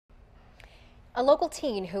A local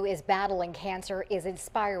teen who is battling cancer is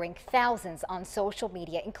inspiring thousands on social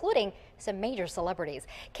media, including some major celebrities.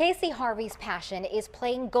 Kasey Harvey's passion is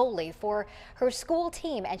playing goalie for her school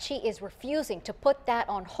team, and she is refusing to put that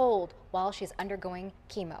on hold while she's undergoing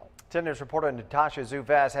chemo. 10 News reporter Natasha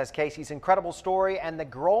Zouves has Kasey's incredible story and the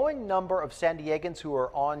growing number of San Diegans who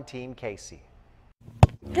are on Team Kasey.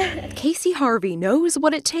 Kasey Harvey knows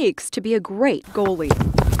what it takes to be a great goalie.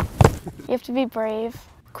 You have to be brave,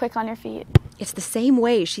 quick on your feet. It's the same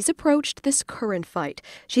way she's approached this current fight.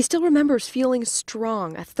 She still remembers feeling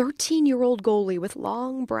strong, a 13-year-old goalie with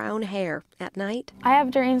long brown hair. At night, I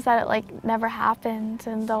have dreams that it never happened,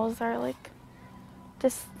 and those are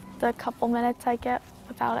just the couple minutes I get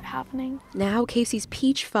without it happening. Now Kasey's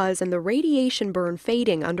peach fuzz and the radiation burn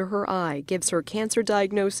fading under her eye gives her cancer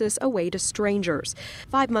diagnosis away to strangers.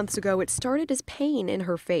 5 months ago, it started as pain in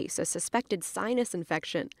her face, a suspected sinus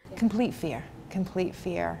infection. Complete fear. Complete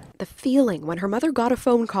fear. The feeling when her mother got a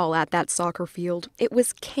phone call at that soccer field, it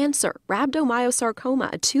was cancer,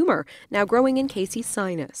 rhabdomyosarcoma, a tumor now growing in Kasey's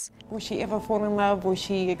sinus. Will she ever fall in love? Will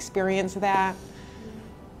she experience that?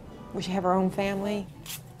 Will she have her own family?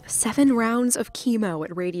 7 rounds of chemo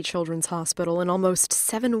at Rady Children's Hospital and almost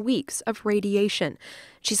 7 weeks of radiation.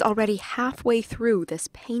 She's already halfway through this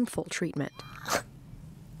painful treatment.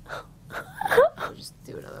 I'll just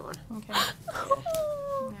do another one. Okay.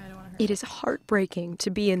 It is heartbreaking to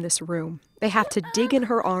be in this room. They have to dig in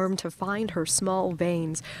her arm to find her small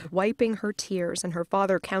veins, wiping her tears, and her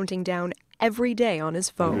father counting down every day on his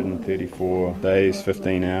phone. 134 days,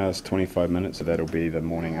 15 hours, 25 minutes, so that'll be the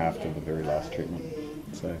morning after the very last treatment.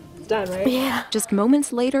 So it's done, right? Yeah. Just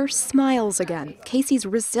moments later, smiles again. Kasey's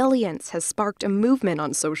resilience has sparked a movement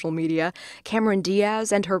on social media. Cameron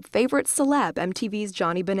Diaz and her favorite celeb, MTV's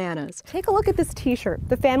Johnny Bananas. Take a look at this t-shirt.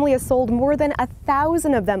 The family has sold more than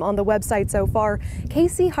 1,000 of them on the website so far,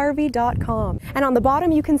 KaseyHarvey.com. And on the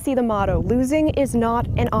bottom you can see the motto, losing is not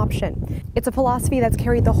an option. It's a philosophy that's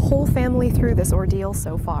carried the whole family through this ordeal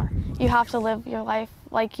so far. You have to live your life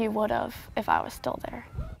like you would have if I was still there.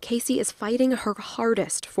 Kasey is fighting her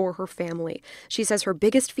hardest for her family. She says her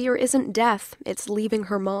biggest fear isn't death, it's leaving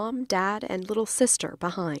her mom, dad, and little sister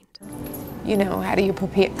behind. You know, how do you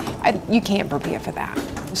prepare? You can't prepare for that.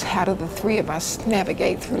 How do the three of us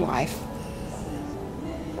navigate through life?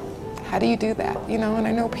 How do you do that? You know, and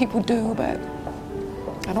I know people do, but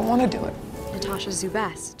I don't want to do it. Natasha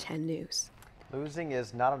Zouves, 10 News. Losing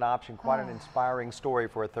is not an option. Quite an inspiring story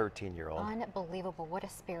for a 13-year-old. Unbelievable. What a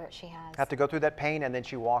spirit she has. Have to go through that pain, and then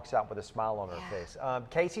she walks out with a smile on her face.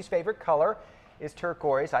 Kasey's favorite color is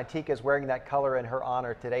turquoise. Itika is wearing that color in her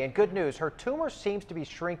honor today. And good news, her tumor seems to be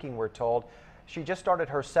shrinking, we're told. She just started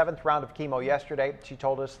her 7th round of chemo yesterday. She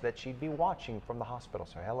told us that she'd be watching from the hospital.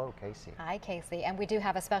 So hello, Kasey. Hi, Kasey. And we do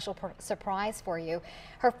have a special surprise for you.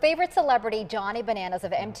 Her favorite celebrity, Johnny Bananas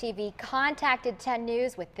of MTV, contacted 10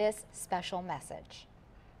 News with this special message.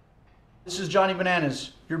 This is Johnny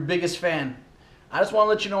Bananas, your biggest fan. I just want to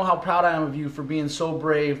let you know how proud I am of you for being so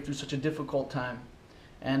brave through such a difficult time.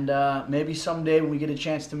 And maybe someday when we get a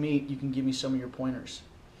chance to meet, you can give me some of your pointers.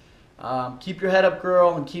 Keep your head up,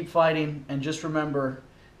 girl, and keep fighting. And just remember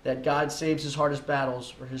that God saves his hardest battles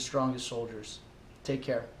for his strongest soldiers. Take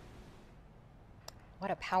care. What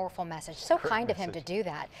a powerful message. So kind of him to do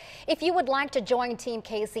that. If you would like to join Team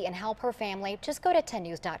Kasey and help her family, just go to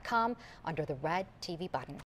 10news.com under the red TV button.